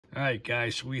All right,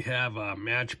 guys, we have a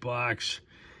Matchbox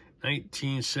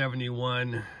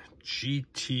 1971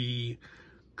 GT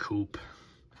coupe.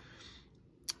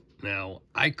 Now,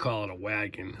 I call it a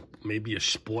wagon, maybe a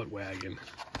sport wagon,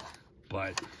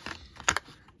 but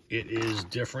it is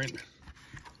different.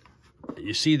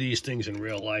 You see these things in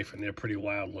real life, and they're pretty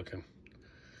wild looking.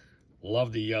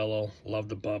 Love the yellow, love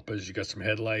the bumpers. You got some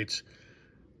headlights.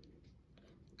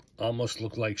 Almost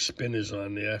look like spinners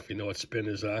on there, if you know what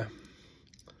spinners are.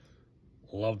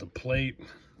 Love the plate.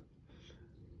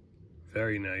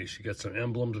 Very nice. You got some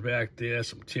emblems back there,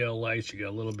 some tail lights. You got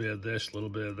a little bit of this, a little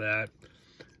bit of that.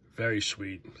 Very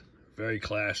sweet. Very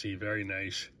classy. Very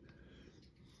nice.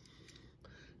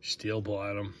 Steel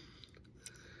bottom.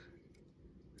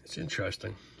 It's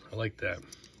interesting. I like that.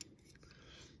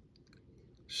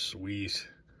 Sweet.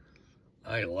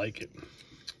 I like it.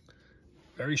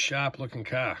 Very sharp looking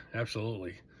car.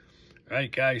 Absolutely. All right,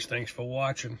 guys. Thanks for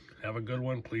watching. Have a good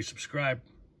one. Please subscribe.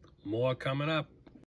 More coming up.